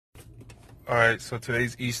All right, so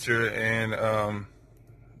today's Easter, and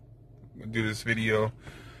do this video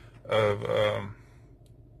of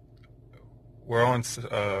we're on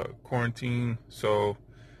quarantine, so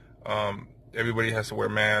everybody has to wear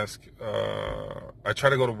masks. I tried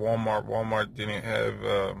to go to Walmart. Walmart didn't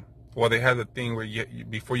have. Well, they had the thing where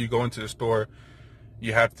before you go into the store,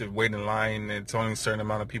 you have to wait in line, and it's only a certain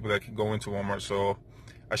amount of people that can go into Walmart. So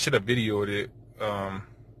I should have videoed it,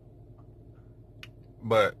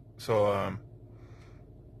 but so.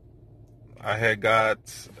 I had got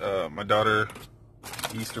my daughter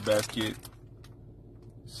Easter basket.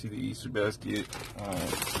 See the Easter basket.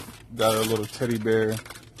 Got her a little teddy bear.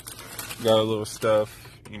 Got her little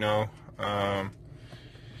stuff, you know.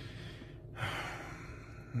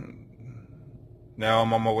 Now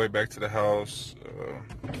I'm on my way back to the house.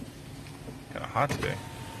 Kind of hot today,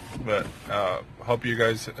 but hope you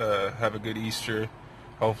guys have a good Easter.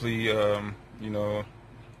 Hopefully, you know,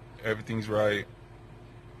 everything's right.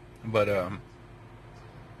 But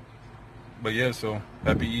yeah, so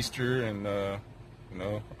happy Easter, and you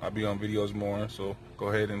know, I'll be on videos more, so go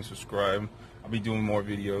ahead and subscribe. I'll be doing more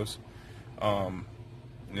videos. You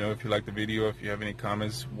know, if you like the video, if you have any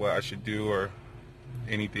comments what I should do or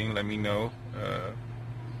anything, let me know.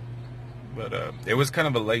 But it was kind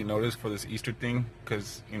of a late notice for this Easter thing,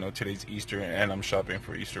 because you know today's Easter and I'm shopping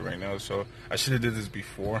for Easter right now, so I should have did this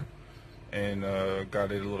before and got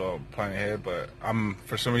it a little plan ahead. But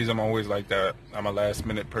for some reason I'm always like that. I'm a last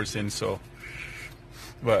minute person, so.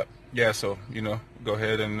 But yeah, so you know, go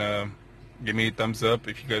ahead and give me a thumbs up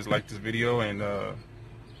if you guys like this video, and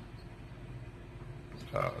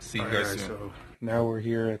see you guys soon. So now we're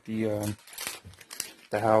here at the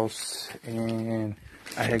house, and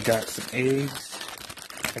I had got some eggs.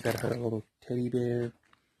 I got her a little teddy bear.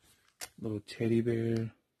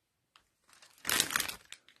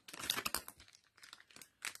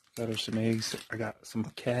 Got her some eggs. I got some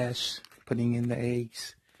cash putting in the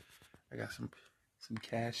eggs. I got some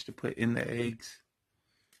cash to put in the eggs.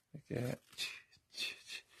 Like that.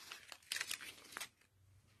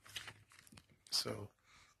 So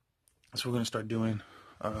that's what we're gonna start doing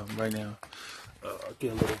right now.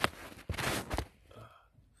 Get a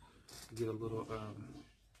little what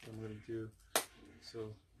I'm gonna do.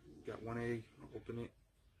 So got one egg, open it,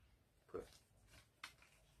 put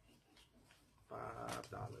 $5.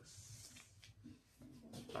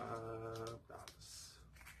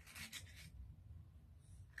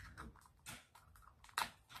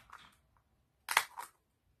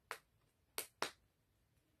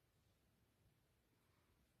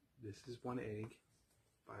 This is one egg,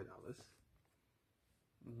 $5.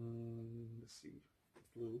 Let's see,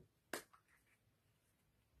 blue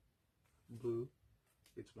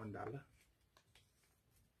gets $1.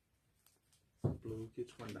 Blue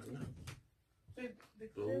gets $1. The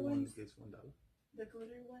blue one gets $1. The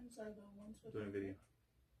glitter ones are the ones with doing a video.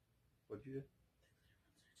 What'd you do?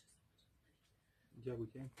 Yeah, we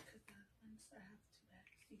can. Because the ones I have two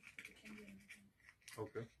bags, you can't do anything.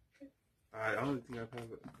 Okay. I don't think I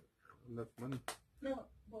have enough money. No,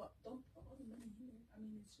 but don't put all the money here. I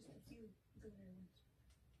mean, it's just a few glitter ones.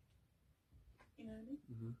 You know what I mean?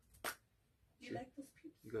 Mm-hmm. You like those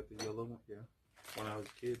peeps? You got the yellow one? Yeah. When I was a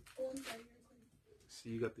kid. Oh, I'm sorry, you're recording. See,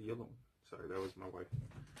 you got the yellow one. Sorry, that was my wife.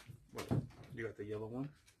 But you got the yellow one.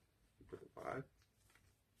 You put the 5.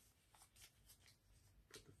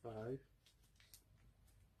 Put the 5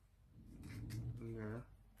 in there.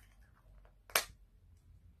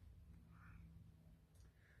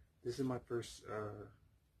 This is my first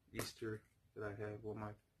Easter that I have with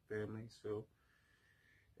my family, so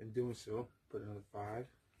in doing so, put another 5.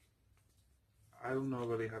 I don't know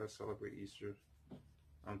really how to celebrate Easter.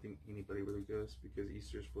 I don't think anybody really does, because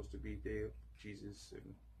Easter is supposed to be day of Jesus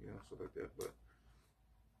and you know, stuff like that. But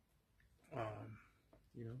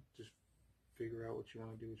you know, just figure out what you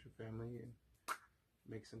want to do with your family and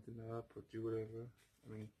make something up or do whatever. I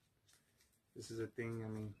mean, this is a thing. I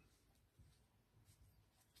mean,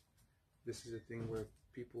 this is a thing where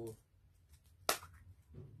people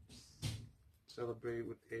celebrate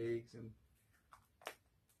with eggs and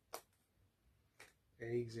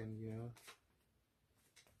you know,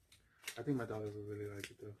 I think my daughter would really like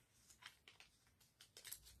it though.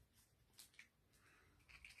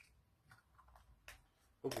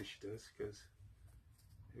 Hopefully she does, because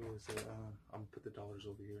it was I'm gonna put the dollars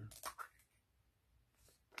over here.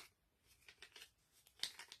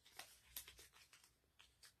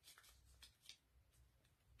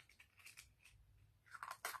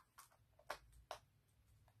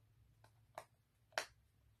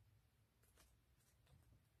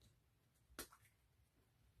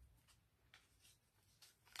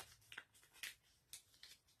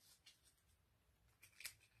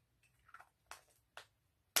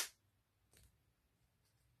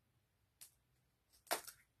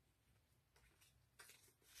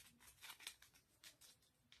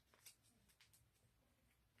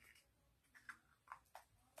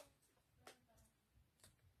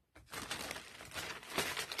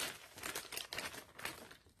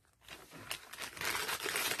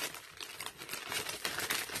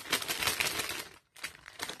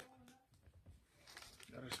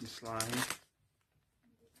 some slime.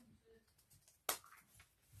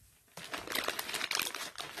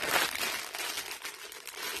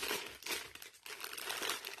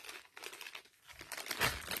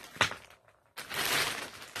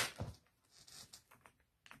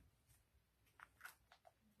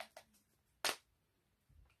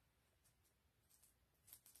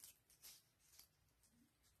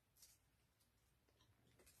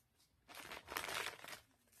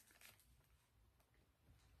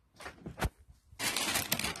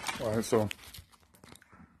 Alright, so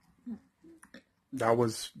that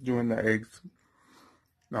was doing the eggs.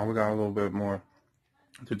 Now we got a little bit more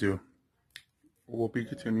to do. We'll be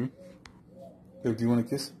continuing. Babe, do you want a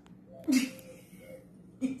kiss?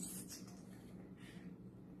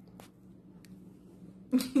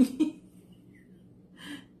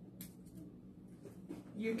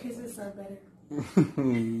 Your kisses are better.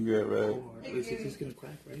 Yeah, right. Is it just gonna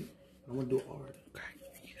crack, right? I'm gonna do it hard.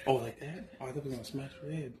 Oh, like that? Oh, I thought we were gonna smash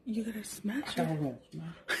your head. You gotta smash I thought we it. were gonna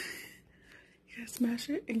smash. You gotta smash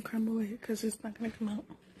it and crumble it because it's not gonna come out.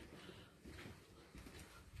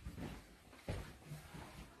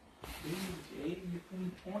 Jade, you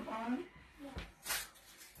putting porn on?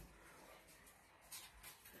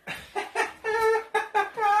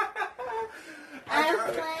 I'm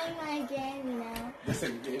playing my game now.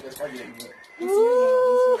 Listen, Jade, that's my game.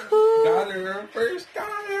 Got her first. Got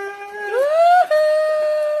her.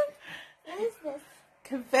 What is this?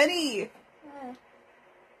 Confetti.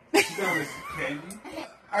 She got us candy.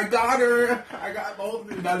 I got her. I got both of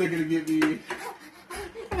them. Now they're gonna get me.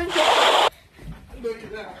 Look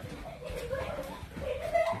at that.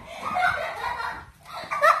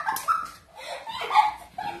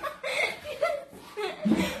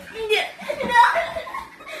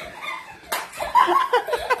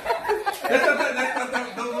 That's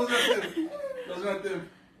not them. Those are not them.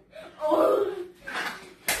 Oh.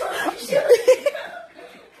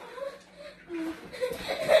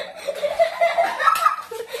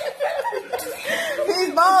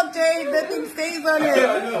 He's bald, Jade. Nothing stays on I him.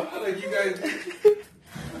 know. Like you guys.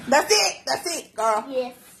 That's it. That's it, girl.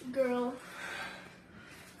 Yes, girl.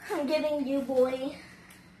 I'm getting you, boy.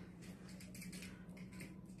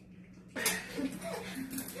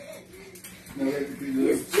 No, we have to do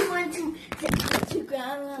this. You want to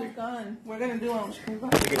grab Gone. We're gonna do them.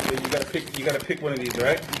 You gotta pick one of these,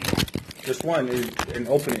 right? Just one and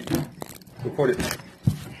open it. Record it.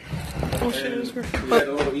 Oh shit, it was We had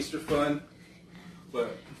a little Easter fun,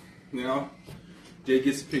 but now Jade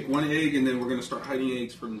gets to pick one egg, and then we're gonna start hiding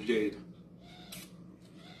eggs from Jade.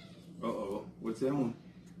 Uh-oh, what's that one?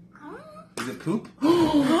 Is it poop?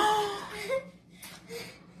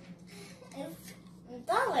 It's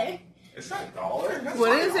 $1. It's not $1. That's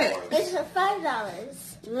What is it? $5. It's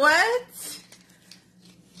 $5. What?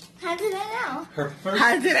 How did I know? Her first,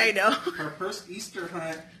 How did I know? her first Easter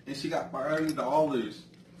hunt, and she got $5.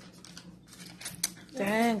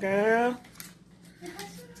 Dang, girl.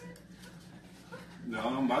 No,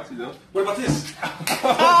 I'm about to though. What about this?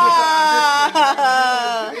 Ah,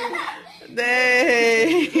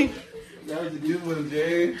 dang. That was a good one,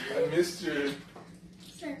 Jade. I missed her.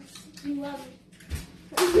 Since you love me.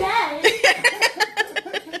 Yes.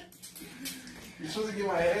 You're supposed to get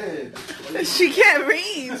my head. She can't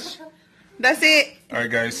reach. That's it. All right,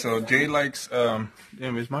 guys. So Jay likes. Damn,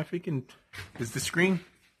 is my freaking? Is the screen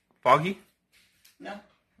foggy? No. All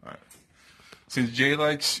right. Since Jay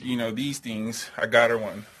likes, these things, I got her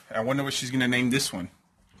one. I wonder what she's gonna name this one.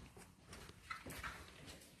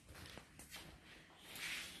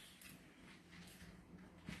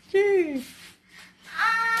 Gee,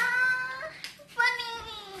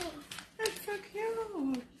 Funny. that's so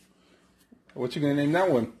cute. What you gonna name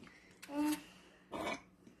that one?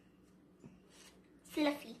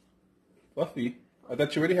 Fluffy. Fluffy. I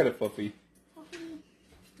thought you already had a Fluffy.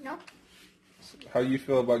 No. How do you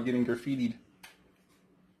feel about getting graffitied?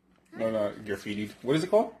 No, not graffitied. What is it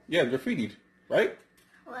called? Yeah, graffitied, right?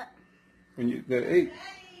 What? When you hey,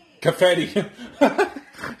 confetti.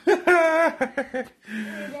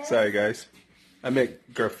 Sorry, guys. I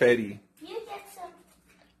meant graffiti. You get some.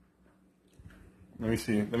 Let me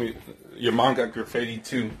see. Your mom got graffiti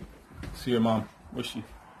too. See your mom. What's she?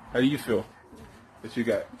 How do you feel that you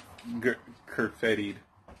got graffitied?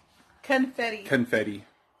 Confetti. Confetti.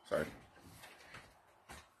 Sorry.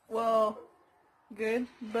 Well, good,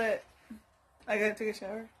 but I gotta take a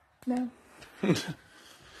shower. No. All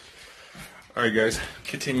right, guys.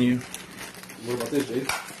 Continue. What about this, Jade?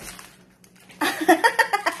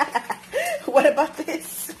 What about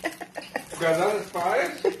this? Guys, that is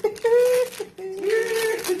 5?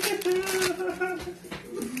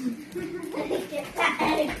 Get that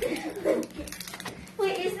egg.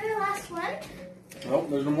 Wait, done? Nope,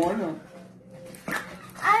 there's no more now.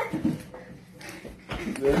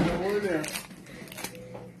 There's no more there.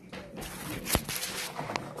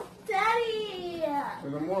 Daddy!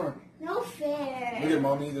 There's no more. No fair. Look at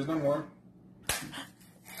mommy, there's no more.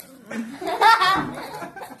 Wait,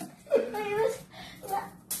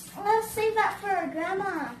 let's save that for our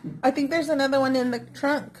grandma. I think there's another one in the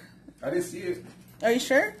trunk. I didn't see it. Are you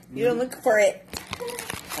sure? You don't look for it.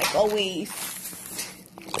 Like always.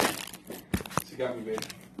 She got me, babe.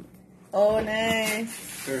 Oh,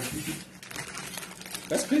 nice. Here.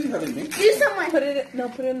 That's crazy how they make it. Do someone. Put it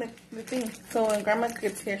in the thing. So when grandma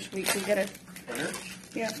gets here, we can get it. Right here?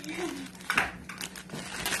 Yeah.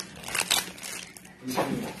 Let me see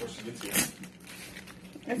it before she gets here.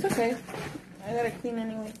 It's okay. I gotta clean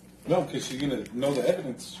anyway. No, because she's going to know the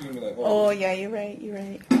evidence. She's going to be like, Oh, yeah, you're right. You're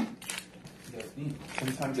right. That's me.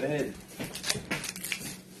 10 times ahead.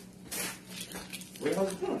 Wait,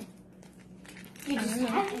 how's it going?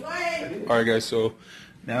 All right, guys. So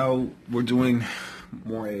now we're doing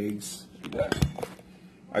more eggs.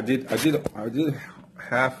 I did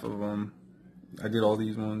half of them. I did all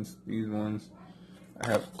these ones. I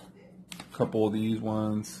have a couple of these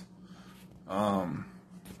ones. Now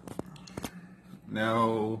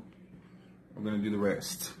we're gonna do the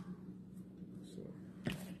rest. So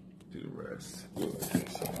do the rest.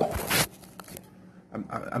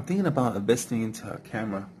 I'm thinking about investing into a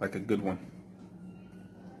camera, like a good one.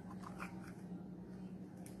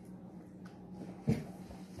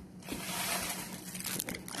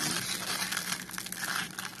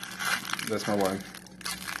 That's my wife.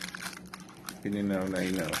 If you didn't know, now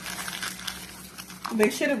you know. They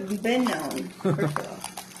should have been known.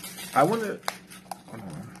 I wonder.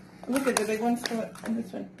 Look at the big ones and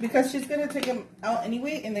this one. Because she's going to take them out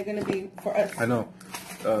anyway, and they're going to be for us. I know.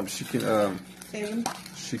 She can. Save them.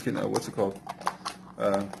 She can. What's it called?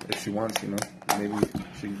 If she wants, you know, maybe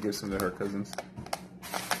she can give some to her cousins.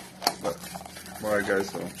 But all right, guys.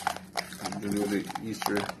 So I'm gonna do the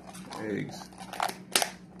Easter eggs.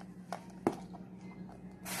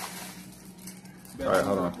 All right,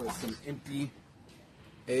 hold on. With some empty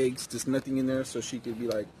eggs, there's nothing in there, so she could be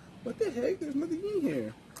like, "What the heck? There's nothing in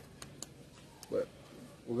here." But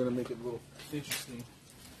we're gonna make it a little interesting.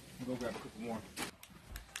 Go grab a couple more.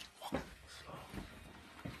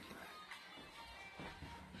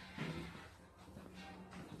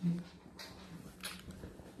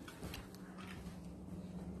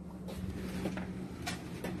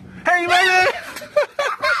 Hey, you made it!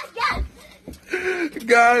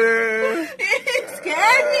 Got it! It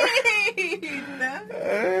scared me!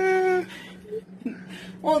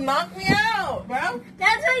 Well, knock me out, bro.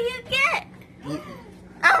 That's what you get.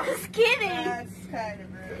 I was kidding. That's kind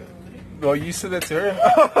of rude. Well, you said that to her.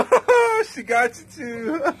 She got you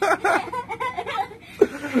too.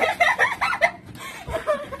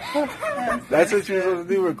 That's what you're supposed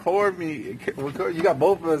to do. Record me. You got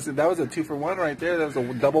both of us. That was a 2-for-1 right there. That was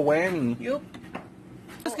a double whammy. Yep.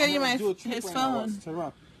 Let's get you his phone. Turn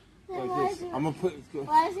around. Why Like is this. it- I'm gonna put.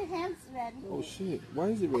 Why is your hands red? Oh shit! Why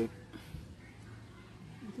is it red?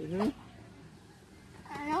 I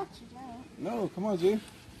know what you're doing. No, come on, Jay.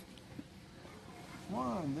 Come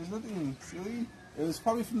on, there's nothing silly. It was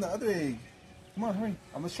probably from the other egg. Come on, hurry.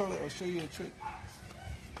 I'm gonna show you a trick.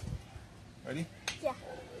 Ready? Yeah.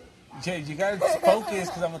 Jay, you gotta focus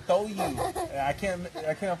because I'm gonna throw you. I can't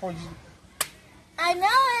afford you. I know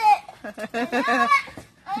it.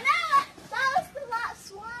 I know it. That was the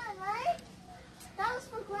last one, right? That was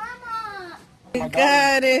for Grandma. You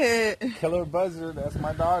got it. Killer buzzer. That's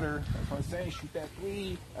my daughter. That's what I'm saying. Shoot that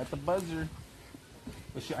 3 at the buzzer.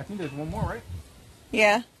 But I think there's one more, right?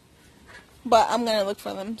 Yeah. But I'm going to look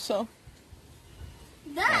for them, so.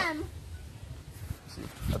 Them.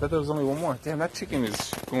 I thought there was only one more. Damn, that chicken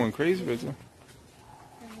is going crazy right there.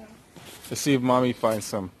 Let's see if mommy finds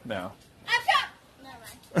some now. I've got. Never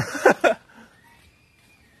mind.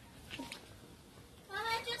 Well,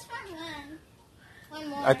 I just found one. One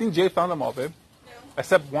more. I think Jay found them all, babe. No.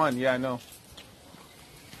 Except one. Yeah, I know.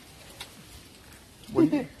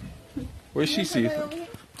 Where's she see?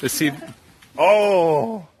 Let's see.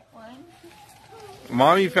 Oh!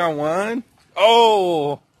 Mommy found one?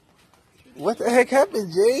 Oh! What the heck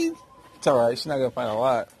happened, Jade? It's alright. She's not going to find a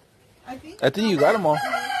lot. I think you got them all.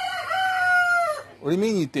 What do you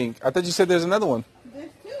mean you think? I thought you said there's another one. there's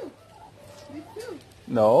two. There's two.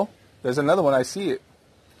 No. There's another one. I see it.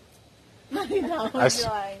 No, you're s-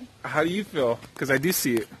 lying. How do you feel? Because I do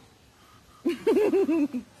see it.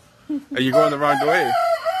 Are you going the wrong way?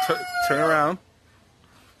 Turn around.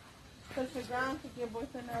 Touch the ground, kick your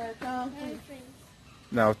boyfriend out of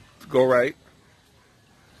Now go right.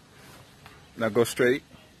 Now go straight.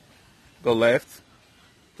 Go left.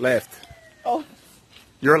 Left. Oh.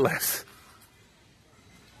 Your left.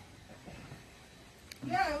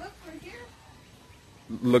 Yeah, look for here.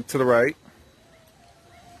 Look to the right.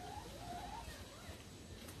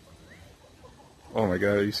 Oh my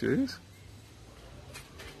God, are you serious?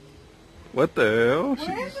 What the hell?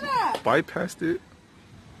 Where is that? Bypassed it.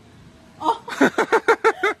 Oh. Look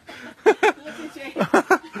at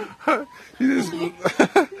Jay. You just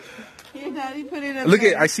Your daddy put it up look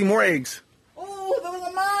there. at. I see more eggs. Oh, those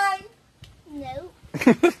are mine. No.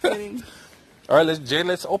 Kidding. All right,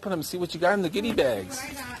 let's open them and see what you got in the goodie bags.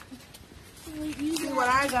 What I got. You See what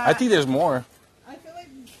I got. I think there's more, I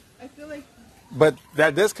feel like. but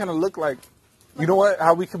that does kind of look like. You know what?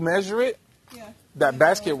 How we can measure it? Yeah. That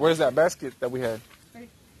basket. Where's that basket that we had? Right.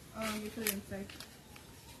 You put it inside.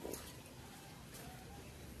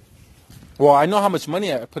 Well, I know how much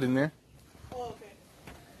money I put in there. Oh, okay.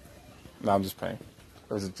 No, I'm just playing.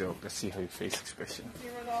 That was a joke. Let's see how your face expression.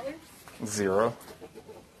 $0. 0.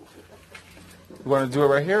 You want to do it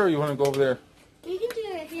right here, or you want to go over there? can do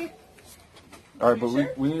it right here. All right, but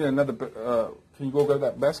we need another. Can you go grab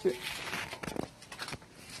that basket? Yeah,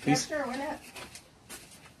 Please. sure. Why not?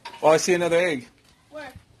 Oh, I see another egg.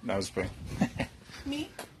 Where? No, I was playing. Me?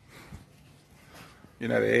 You're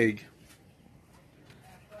not an egg.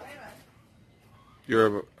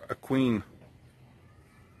 You're a queen.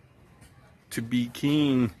 To be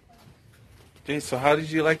king. Okay, so how did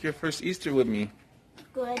you like your first Easter with me?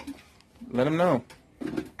 Good. Let them know.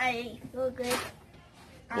 I feel good.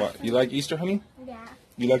 What? You like Easter, honey? Yeah.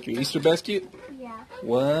 You like your Easter basket? Yeah.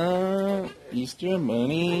 What? Easter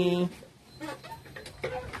money.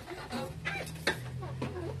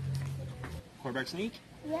 Quarterback sneak?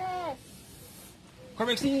 Yes.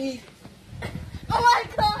 Quarterback sneak! Oh my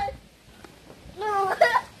God. No.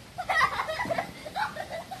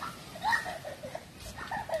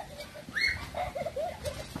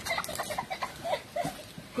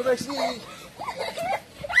 Quarterback sneak!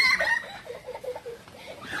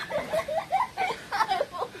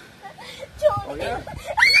 Oh yeah?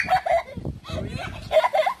 Oh yeah?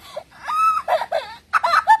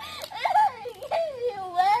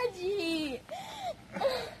 Wedgie.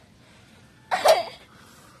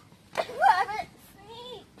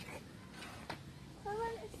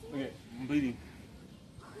 Okay, I'm bleeding.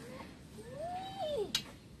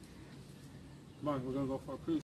 Come on, we're gonna go for a cruise.